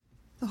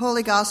The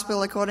Holy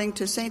Gospel according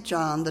to St.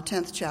 John, the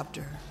 10th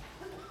chapter.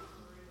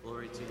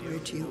 Glory Glory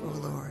to you, O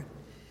Lord.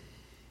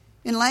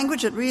 In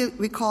language that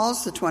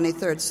recalls the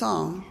 23rd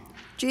Psalm,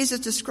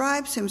 Jesus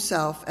describes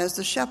himself as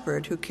the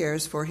shepherd who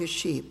cares for his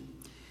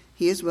sheep.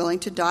 He is willing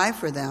to die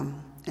for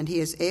them, and he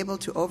is able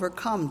to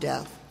overcome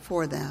death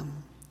for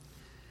them.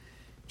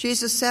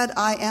 Jesus said,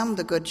 "I am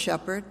the good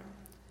shepherd.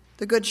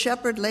 The good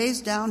shepherd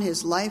lays down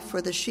his life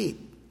for the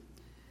sheep.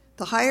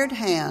 The hired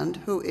hand,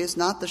 who is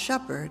not the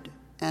shepherd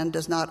and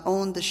does not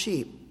own the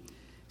sheep,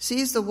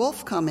 sees the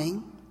wolf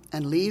coming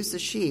and leaves the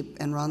sheep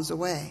and runs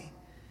away.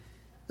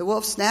 The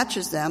wolf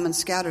snatches them and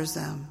scatters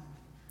them.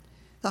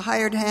 The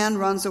hired hand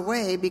runs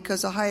away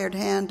because the hired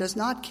hand does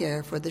not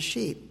care for the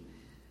sheep.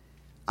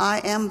 I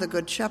am the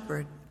good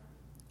shepherd.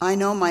 I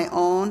know my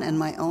own, and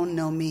my own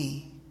know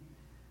me,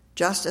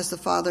 just as the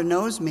Father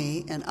knows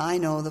me, and I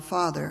know the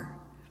Father.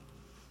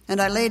 And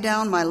I lay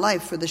down my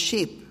life for the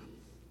sheep.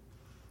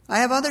 I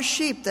have other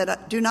sheep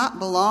that do not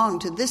belong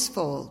to this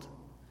fold.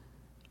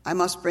 I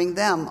must bring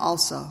them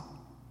also,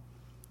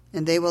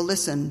 and they will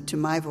listen to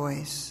my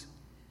voice.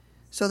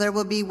 So there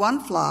will be one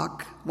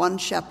flock, one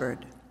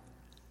shepherd.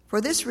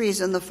 For this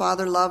reason the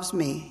Father loves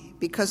me,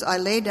 because I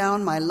lay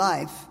down my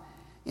life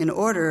in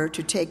order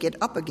to take it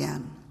up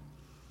again.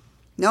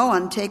 No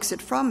one takes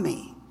it from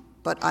me,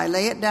 but I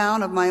lay it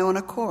down of my own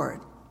accord.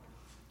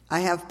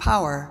 I have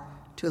power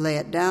to lay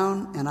it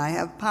down, and I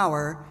have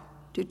power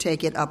to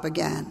take it up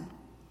again.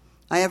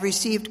 I have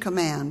received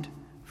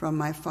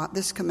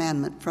this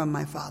commandment from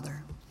my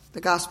Father."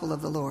 The Gospel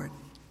of the Lord.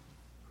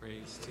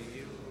 Praise to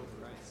you, O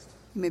Christ.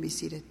 You may be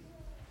seated.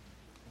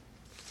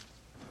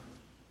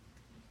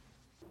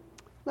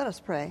 Let us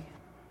pray.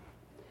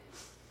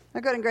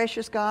 Our good and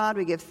gracious God,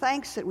 we give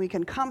thanks that we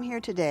can come here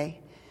today,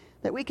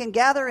 that we can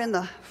gather in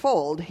the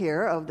fold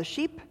here of the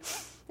sheep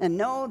and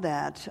know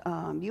that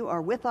you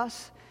are with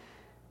us,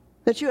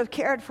 that you have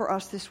cared for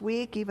us this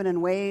week, even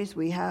in ways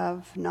we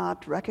have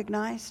not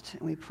recognized.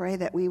 And we pray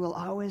that we will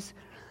always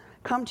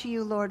come to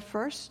you, Lord,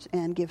 first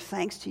and give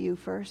thanks to you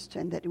first,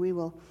 and that we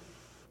will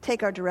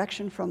take our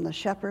direction from the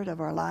shepherd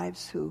of our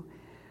lives who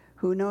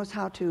knows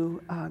how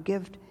to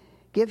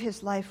give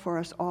his life for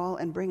us all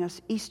and bring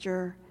us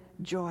Easter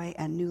joy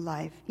and new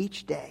life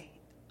each day.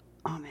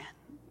 Amen.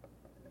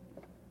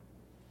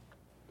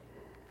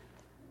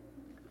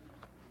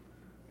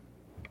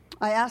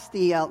 I asked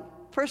the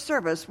first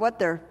service what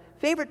their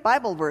favorite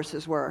Bible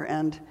verses were,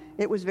 and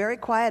it was very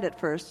quiet at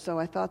first, so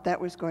I thought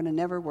that was going to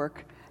never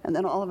work. And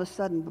then all of a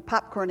sudden, the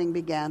popcorning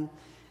began,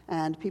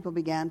 and people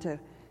began to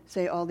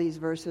say all these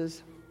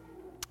verses,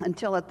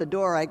 until at the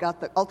door I got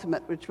the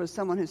ultimate, which was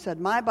someone who said,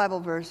 "My Bible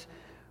verse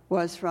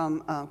was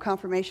from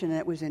confirmation, and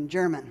it was in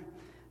German."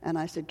 And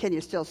I said, "Can you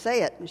still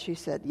say it?" And she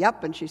said,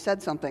 "Yep," and she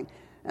said something.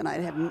 And I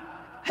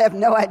have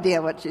no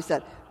idea what she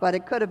said, but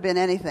it could have been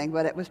anything,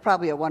 but it was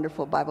probably a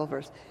wonderful Bible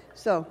verse.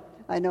 So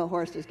I know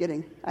Horst is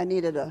I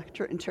needed an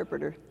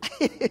interpreter.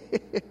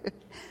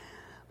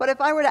 But if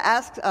I were to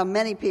ask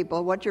many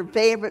people what your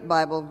favorite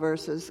Bible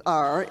verses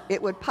are, it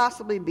would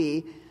possibly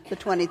be the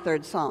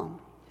 23rd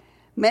Psalm.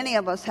 Many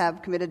of us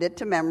have committed it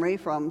to memory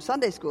from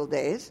Sunday school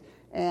days.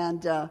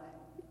 And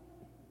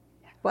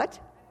what?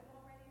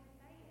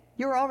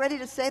 You were all ready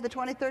to say the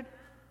 23rd?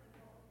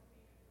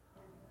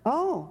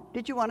 Oh,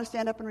 did you want to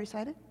stand up and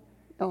recite it?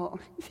 Oh,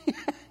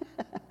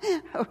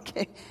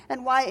 okay.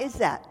 And why is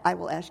that? I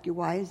will ask you,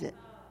 why is it?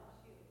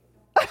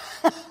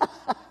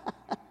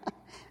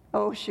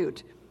 Oh,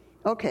 shoot.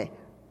 Okay,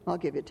 I'll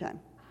give you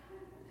time.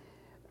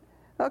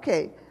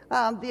 Okay,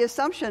 the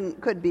assumption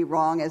could be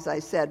wrong, as I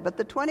said, but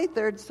the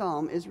 23rd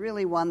Psalm is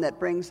really one that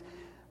brings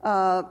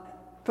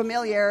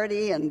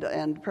familiarity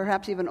and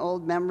perhaps even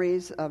old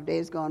memories of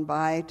days gone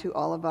by to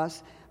all of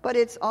us. But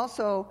it's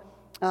also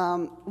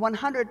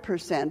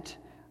 100%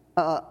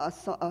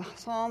 a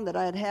psalm that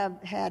I have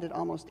had at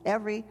almost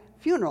every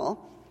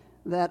funeral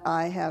that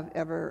I have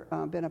ever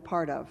been a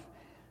part of.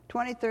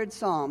 23rd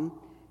Psalm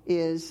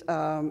is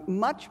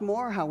much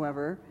more,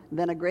 however,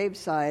 than a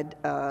graveside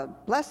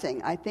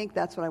blessing. I think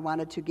that's what I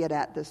wanted to get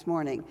at this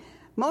morning.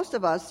 Most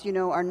of us,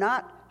 are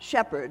not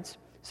shepherds,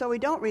 so we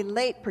don't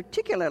relate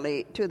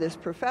particularly to this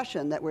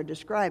profession that we're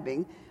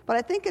describing, but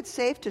I think it's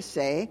safe to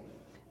say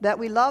that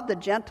we love the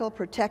gentle,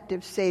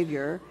 protective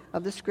Savior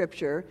of the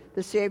Scripture,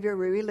 the Savior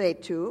we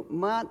relate to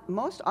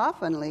most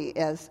oftenly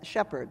as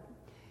shepherd.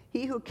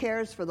 He who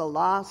cares for the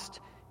lost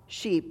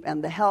sheep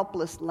and the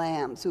helpless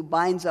lambs, who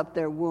binds up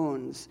their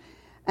wounds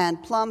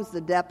and plumbs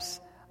the depths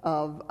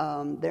of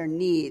their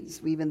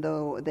needs, even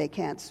though they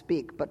can't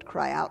speak but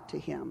cry out to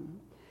him.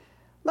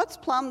 Let's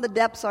plumb the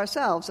depths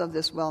ourselves of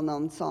this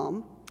well-known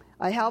psalm.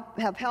 I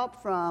have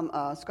help from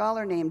a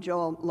scholar named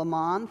Joel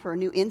Lamont for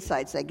new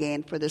insights I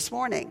gained for this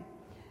morning.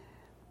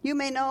 You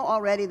may know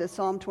already that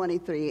Psalm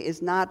 23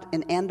 is not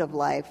an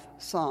end-of-life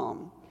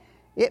psalm.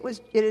 It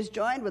is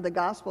joined with the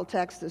gospel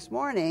text this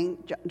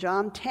morning,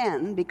 John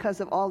 10, because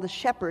of all the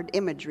shepherd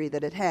imagery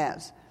that it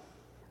has.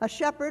 A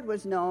shepherd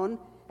was known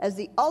as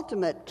the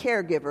ultimate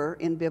caregiver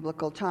in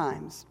biblical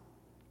times,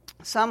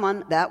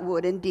 someone that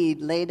would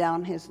indeed lay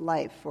down his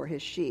life for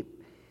his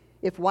sheep.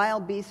 If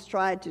wild beasts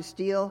tried to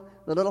steal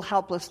the little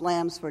helpless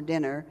lambs for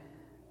dinner,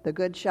 the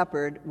Good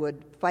Shepherd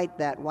would fight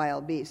that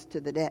wild beast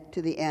to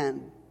the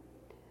end.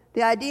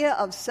 The idea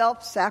of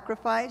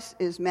self-sacrifice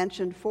is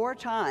mentioned 4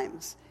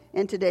 times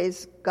in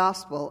today's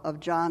Gospel of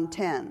John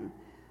 10.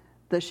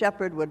 The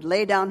shepherd would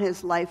lay down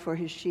his life for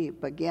his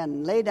sheep.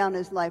 Again, lay down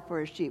his life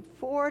for his sheep.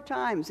 4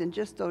 times in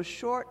just those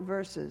short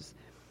verses.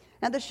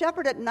 And the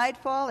shepherd at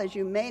nightfall, as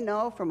you may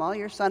know from all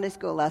your Sunday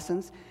school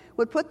lessons,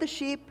 would put the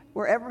sheep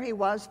wherever he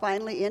was,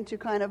 finally into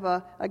kind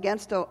of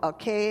against a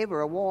cave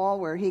or a wall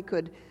where he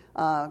could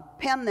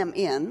pen them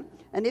in.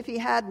 And if he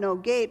had no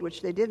gate,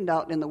 which they didn't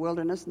out in the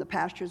wilderness and the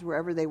pastures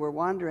wherever they were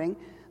wandering,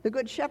 the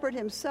Good Shepherd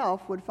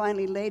himself would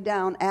finally lay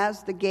down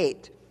as the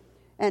gate.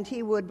 And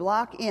he would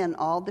block in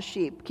all the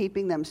sheep,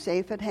 keeping them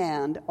safe at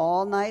hand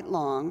all night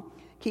long,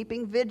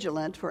 keeping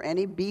vigilant for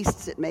any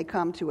beasts that may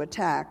come to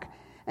attack.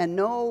 And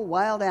no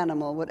wild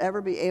animal would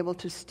ever be able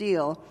to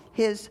steal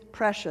his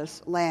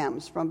precious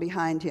lambs from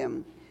behind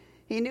him.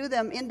 He knew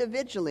them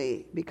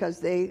individually because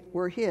they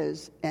were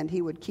his, and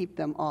he would keep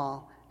them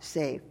all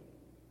safe.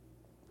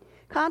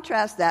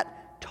 Contrast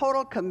that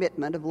total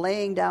commitment of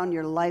laying down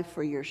your life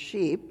for your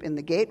sheep in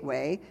the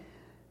gateway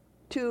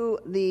to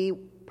the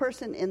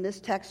person in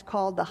this text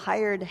called the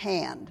hired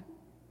hand.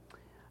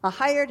 A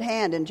hired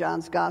hand in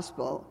John's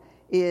Gospel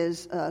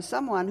is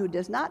someone who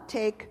does not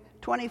take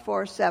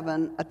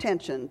 24/7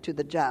 attention to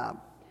the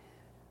job.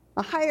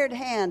 A hired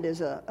hand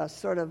is a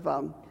sort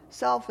of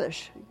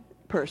selfish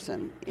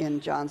person in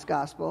John's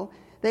Gospel.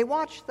 They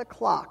watch the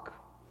clock.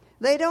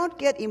 They don't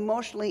get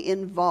emotionally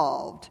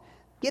involved.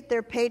 Get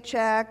their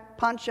paycheck,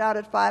 punch out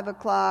at 5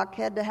 o'clock,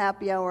 head to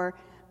happy hour.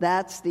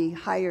 That's the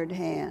hired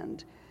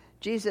hand.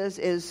 Jesus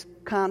is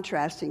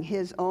contrasting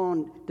his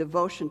own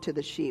devotion to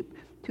the sheep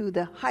to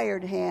the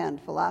hired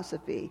hand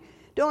philosophy.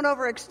 Don't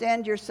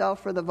overextend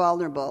yourself for the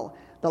vulnerable,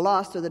 the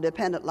lost or the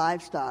dependent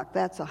livestock.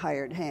 That's a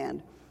hired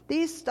hand.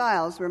 These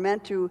styles were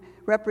meant to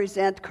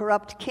represent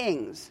corrupt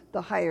kings,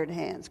 the hired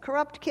hands,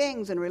 corrupt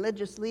kings and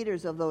religious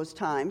leaders of those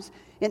times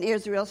in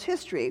Israel's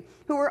history,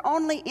 who were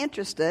only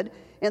interested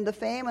in the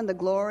fame and the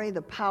glory,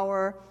 the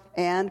power,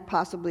 and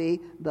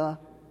possibly the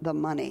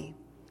money.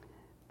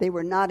 They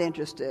were not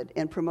interested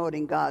in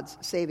promoting God's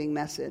saving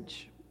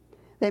message.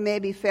 They may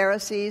be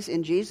Pharisees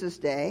in Jesus'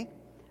 day,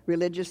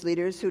 religious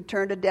leaders who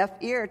turned a deaf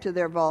ear to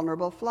their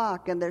vulnerable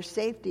flock and their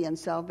safety and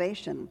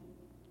salvation.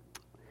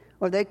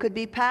 Or they could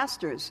be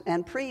pastors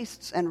and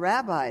priests and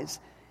rabbis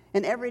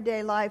in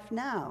everyday life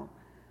now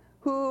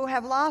who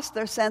have lost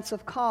their sense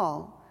of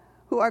call,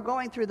 who are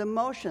going through the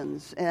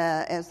motions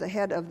as the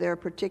head of their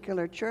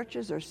particular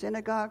churches or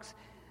synagogues,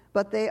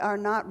 but they are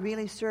not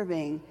really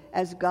serving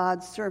as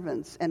God's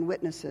servants and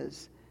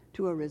witnesses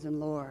to a risen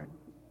Lord.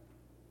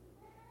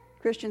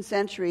 Christian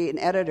Century and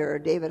editor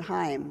David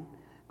Heim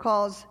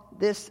calls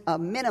this a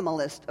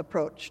minimalist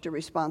approach to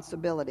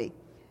responsibility.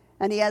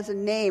 And he has a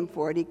name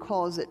for it. He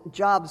calls it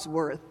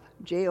Jobsworth,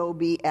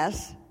 Jobsworth.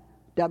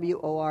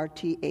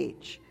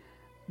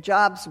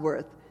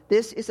 Jobsworth.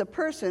 This is a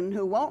person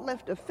who won't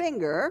lift a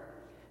finger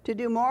to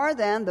do more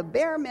than the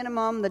bare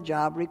minimum the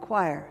job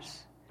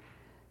requires.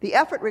 The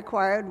effort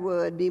required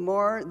would be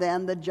more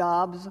than the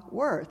job's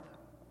worth.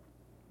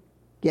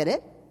 Get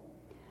it?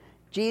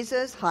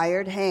 Jesus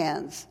hired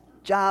hands,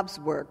 jobs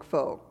work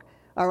folk,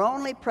 are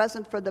only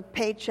present for the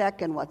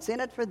paycheck and what's in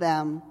it for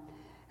them.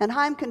 And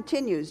Heim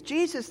continues,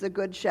 Jesus, the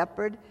Good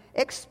Shepherd,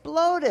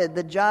 exploded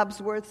the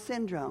Jobsworth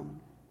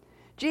syndrome.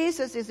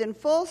 Jesus is in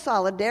full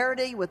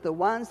solidarity with the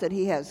ones that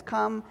he has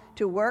come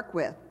to work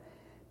with,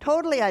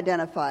 totally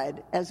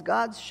identified as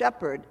God's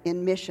shepherd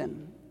in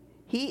mission.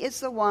 He is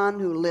the one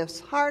who lifts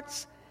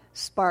hearts,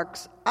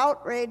 sparks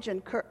outrage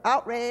and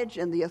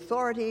the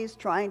authorities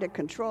trying to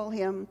control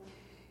him.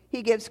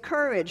 He gives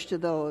courage to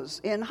those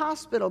in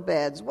hospital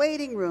beds,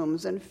 waiting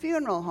rooms, and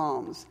funeral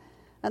homes.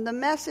 And the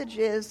message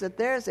is that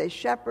there's a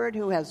shepherd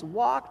who has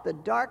walked the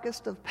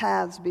darkest of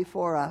paths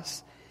before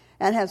us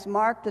and has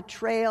marked the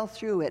trail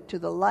through it to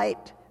the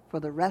light for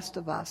the rest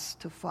of us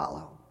to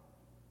follow.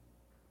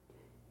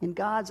 In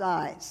God's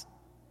eyes,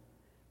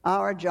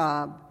 our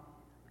job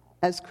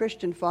as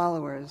Christian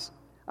followers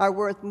are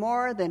worth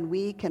more than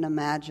we can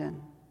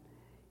imagine.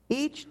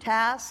 Each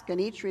task and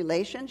each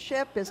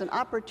relationship is an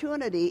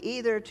opportunity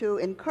either to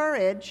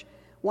encourage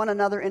one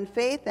another in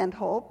faith and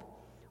hope,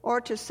 or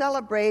to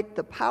celebrate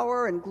the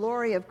power and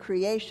glory of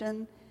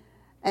creation,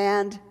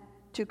 and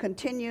to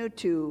continue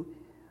to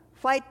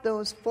fight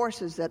those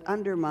forces that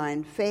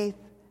undermine faith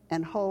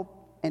and hope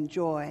and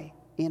joy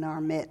in our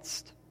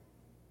midst.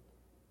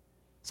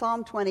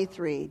 Psalm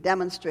 23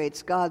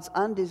 demonstrates God's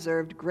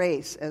undeserved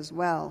grace as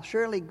well.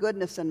 Surely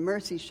goodness and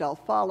mercy shall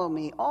follow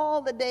me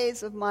all the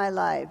days of my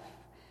life,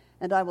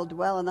 and I will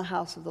dwell in the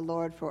house of the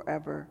Lord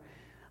forever.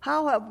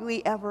 How have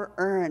we ever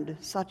earned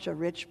such a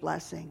rich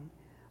blessing?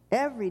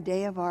 Every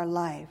day of our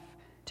life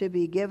to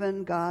be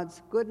given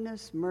God's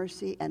goodness,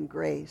 mercy, and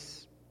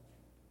grace.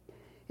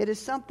 It is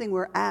something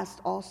we're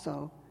asked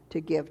also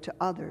to give to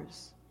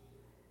others.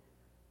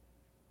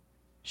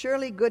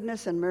 Surely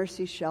goodness and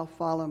mercy shall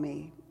follow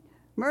me.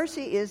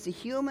 Mercy is the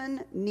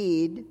human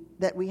need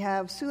that we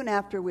have soon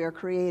after we are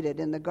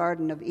created in the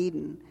Garden of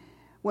Eden,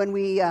 when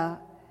we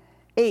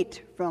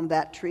ate from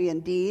that tree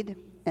indeed,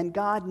 and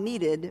God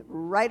needed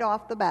right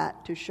off the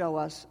bat to show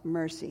us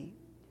mercy.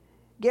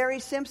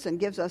 Gary Simpson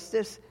gives us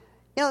this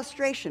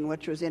illustration,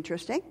 which was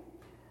interesting.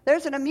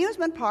 There's an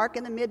amusement park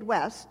in the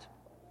Midwest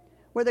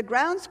where the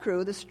grounds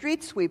crew, the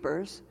street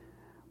sweepers,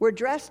 were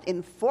dressed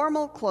in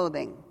formal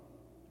clothing,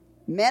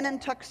 men in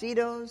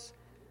tuxedos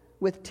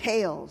with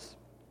tails,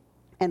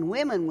 and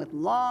women with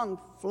long,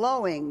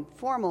 flowing,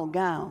 formal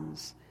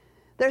gowns.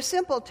 Their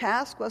simple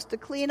task was to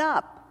clean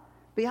up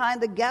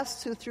behind the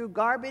guests who threw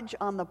garbage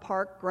on the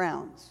park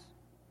grounds.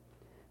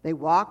 They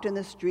walked in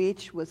the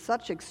streets with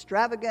such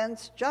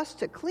extravagance just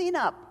to clean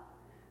up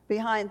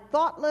behind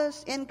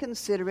thoughtless,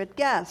 inconsiderate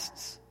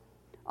guests,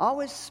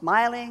 always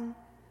smiling,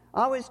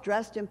 always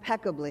dressed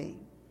impeccably.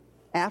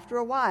 After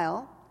a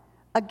while,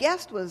 a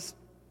guest was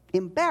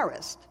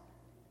embarrassed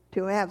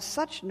to have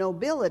such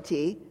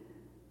nobility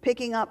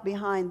picking up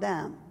behind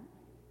them.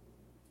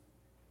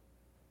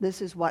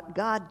 This is what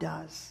God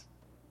does,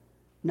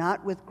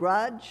 not with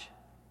grudge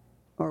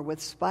or with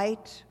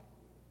spite.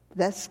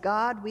 This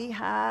God we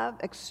have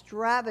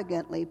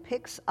extravagantly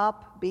picks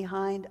up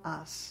behind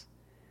us,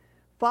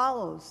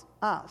 follows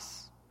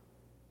us,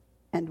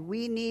 and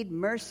we need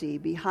mercy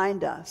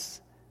behind us,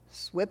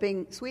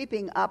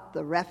 sweeping up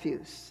the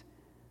refuse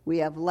we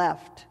have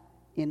left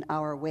in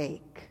our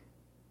wake.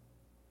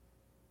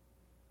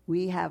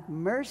 We have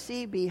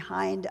mercy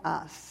behind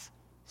us,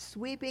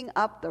 sweeping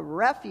up the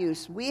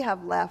refuse we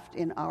have left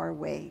in our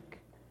wake.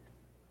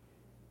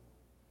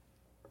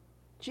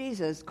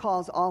 Jesus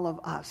calls all of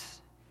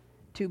us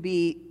to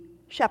be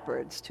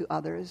shepherds to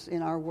others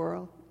in our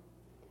world.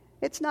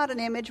 It's not an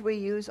image we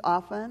use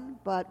often,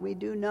 but we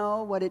do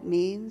know what it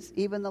means.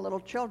 Even the little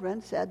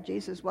children said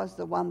Jesus was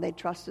the one they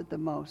trusted the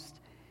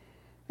most.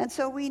 And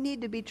so we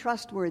need to be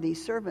trustworthy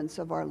servants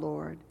of our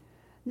Lord,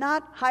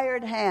 not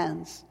hired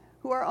hands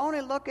who are only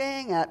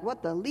looking at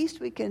what the least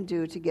we can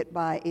do to get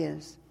by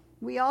is.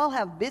 We all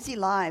have busy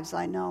lives,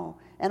 I know,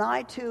 and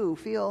I too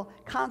feel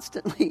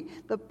constantly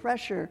the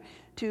pressure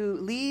to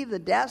leave the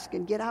desk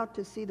and get out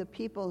to see the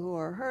people who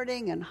are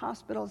hurting in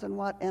hospitals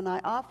and I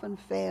often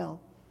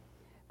fail.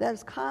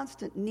 There's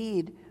constant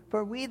need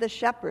for we the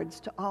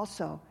shepherds to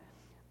also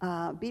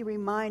be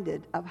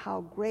reminded of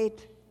how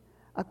great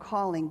a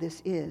calling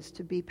this is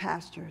to be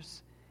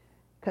pastors,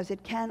 because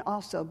it can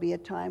also be a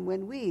time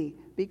when we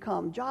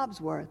become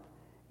jobs worth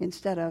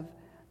instead of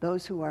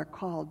those who are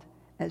called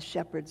as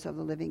shepherds of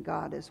the living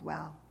God as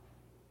well.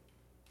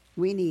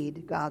 We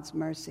need God's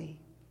mercy.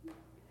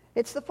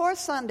 It's the fourth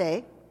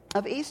Sunday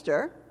of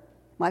Easter,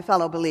 my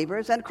fellow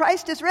believers, and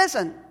Christ is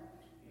risen.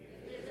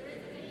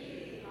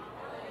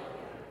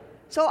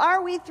 So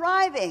are we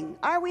thriving?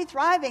 Are we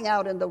thriving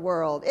out in the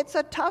world? It's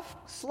a tough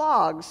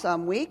slog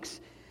some weeks,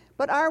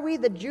 but are we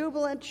the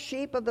jubilant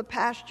sheep of the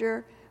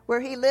pasture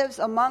where he lives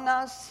among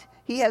us?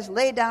 He has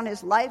laid down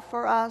his life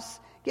for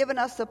us, given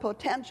us the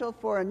potential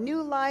for a new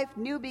life,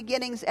 new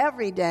beginnings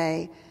every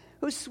day,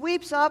 who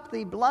sweeps up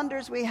the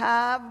blunders we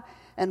have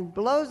and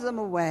blows them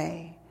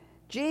away.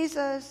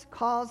 Jesus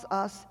calls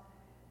us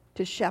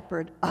to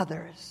shepherd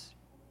others,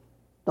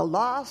 the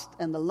lost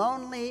and the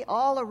lonely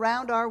all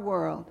around our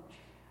world.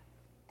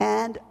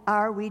 And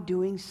are we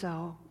doing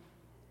so?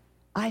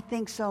 I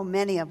think so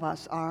many of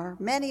us are.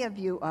 Many of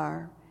you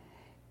are.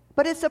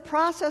 But it's a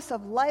process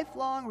of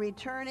lifelong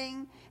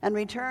returning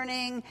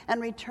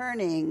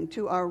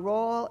to our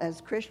role as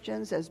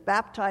Christians, as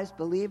baptized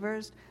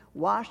believers,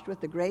 washed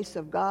with the grace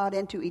of God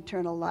into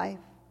eternal life.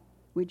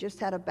 We just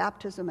had a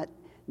baptism at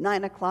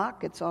 9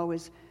 o'clock. It's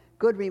always a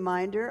good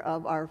reminder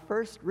of our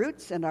first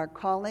roots and our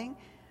calling,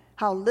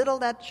 how little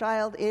that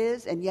child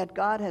is, and yet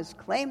God has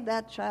claimed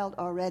that child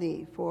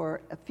already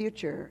for a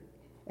future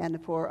and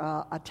for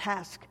a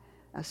task,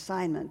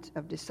 assignment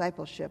of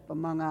discipleship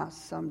among us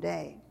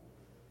someday.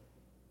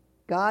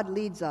 God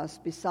leads us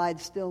beside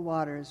still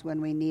waters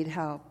when we need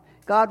help.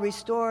 God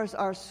restores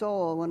our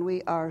soul when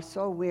we are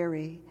so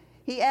weary.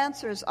 He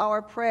answers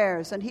our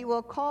prayers, and he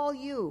will call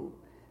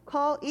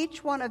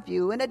each one of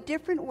you in a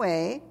different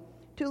way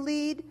to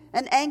lead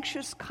an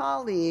anxious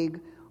colleague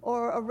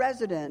or a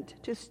resident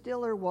to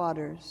stiller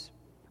waters.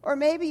 Or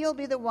maybe you'll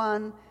be the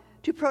one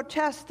to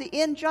protest the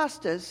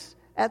injustice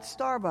at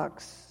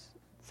Starbucks,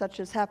 such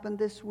as happened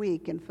this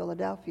week in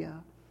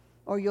Philadelphia.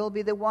 Or you'll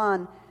be the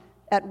one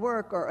at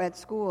work or at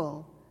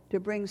school to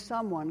bring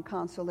someone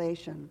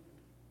consolation.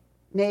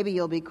 Maybe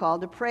you'll be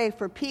called to pray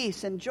for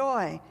peace and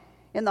joy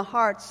in the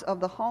hearts of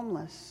the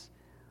homeless.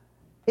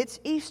 It's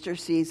Easter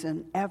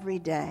season every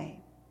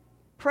day.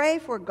 Pray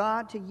for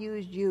God to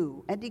use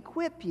you and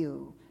equip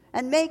you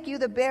and make you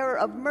the bearer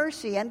of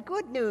mercy and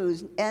good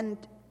news, and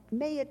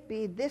may it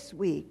be this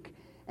week,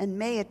 and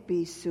may it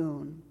be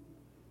soon.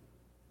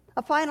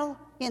 A final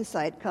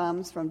insight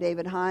comes from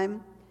David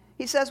Heim.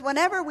 He says,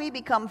 whenever we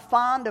become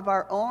fond of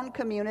our own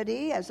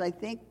community, as I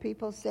think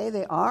people say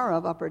they are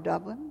of Upper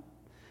Dublin,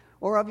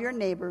 or of your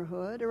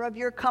neighborhood, or of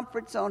your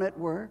comfort zone at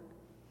work,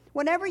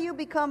 Whenever you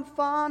become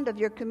fond of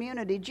your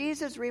community,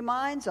 Jesus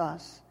reminds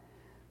us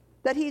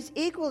that he's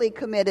equally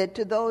committed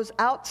to those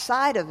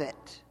outside of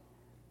it.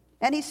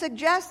 And he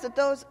suggests that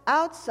those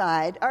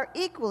outside are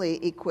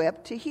equally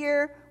equipped to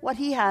hear what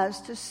he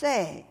has to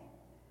say.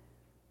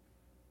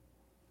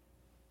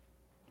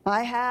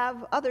 I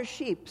have other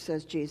sheep,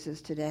 says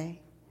Jesus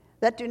today,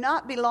 that do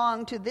not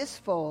belong to this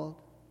fold.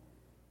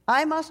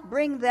 I must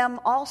bring them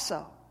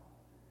also,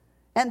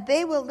 and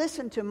they will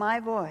listen to my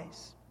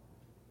voice.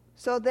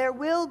 So there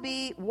will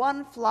be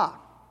one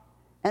flock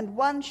and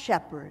one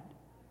shepherd,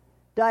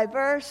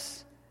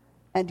 diverse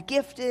and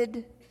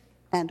gifted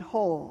and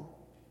whole.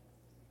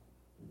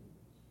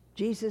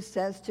 Jesus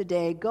says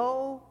today,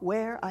 go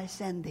where I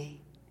send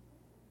thee,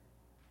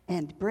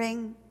 and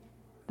bring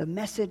the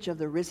message of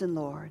the risen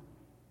Lord.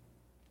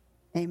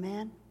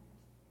 Amen.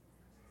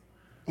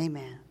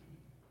 Amen.